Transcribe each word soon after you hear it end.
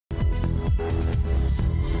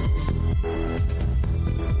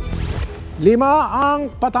Lima ang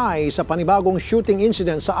patay sa panibagong shooting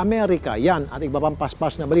incident sa Amerika. Yan at iba pang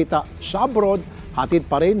paspas na balita sa abroad. Hatid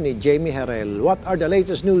pa rin ni Jaimie Herrell. What are the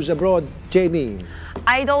latest news abroad, Jaimie?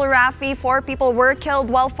 Idol Rafi, 4 people were killed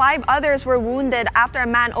while 5 others were wounded after a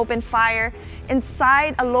man opened fire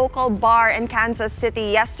inside a local bar in Kansas City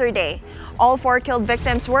yesterday. All 4 killed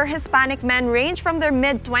victims were Hispanic men ranged from their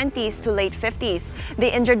mid-20s to late 50s. The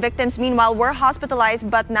injured victims, meanwhile, were hospitalized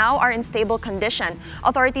but now are in stable condition.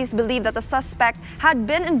 Authorities believe that the suspect had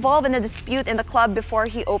been involved in a dispute in the club before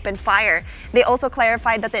he opened fire. They also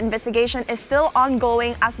clarified that the investigation is still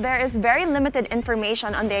ongoing as there is very limited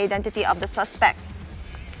information on the identity of the suspect.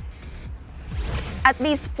 At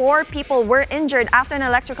least 4 people were injured after an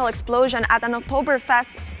electrical explosion at an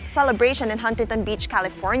Oktoberfest celebration in Huntington Beach,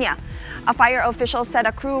 California. A fire official said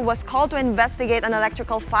a crew was called to investigate an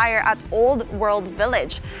electrical fire at Old World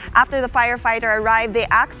Village. After the firefighter arrived, they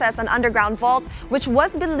accessed an underground vault, which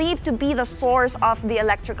was believed to be the source of the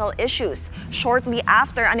electrical issues. Shortly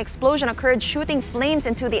after, an explosion occurred, shooting flames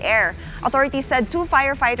into the air. Authorities said 2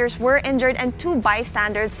 firefighters were injured and 2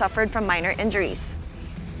 bystanders suffered from minor injuries.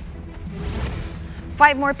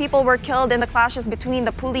 5 more people were killed in the clashes between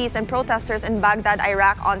the police and protesters in Baghdad,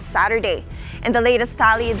 Iraq on Saturday. In the latest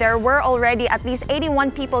tally, there were already at least 81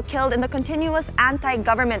 people killed in the continuous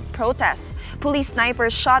anti-government protests. Police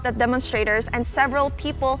snipers shot at demonstrators and several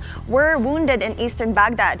people were wounded in eastern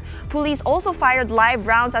Baghdad. Police also fired live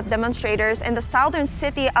rounds at demonstrators in the southern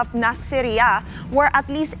city of Nasiriyah, where at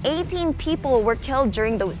least 18 people were killed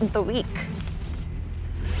during the week.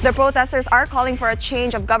 The protesters are calling for a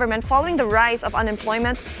change of government following the rise of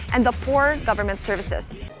unemployment and the poor government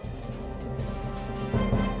services.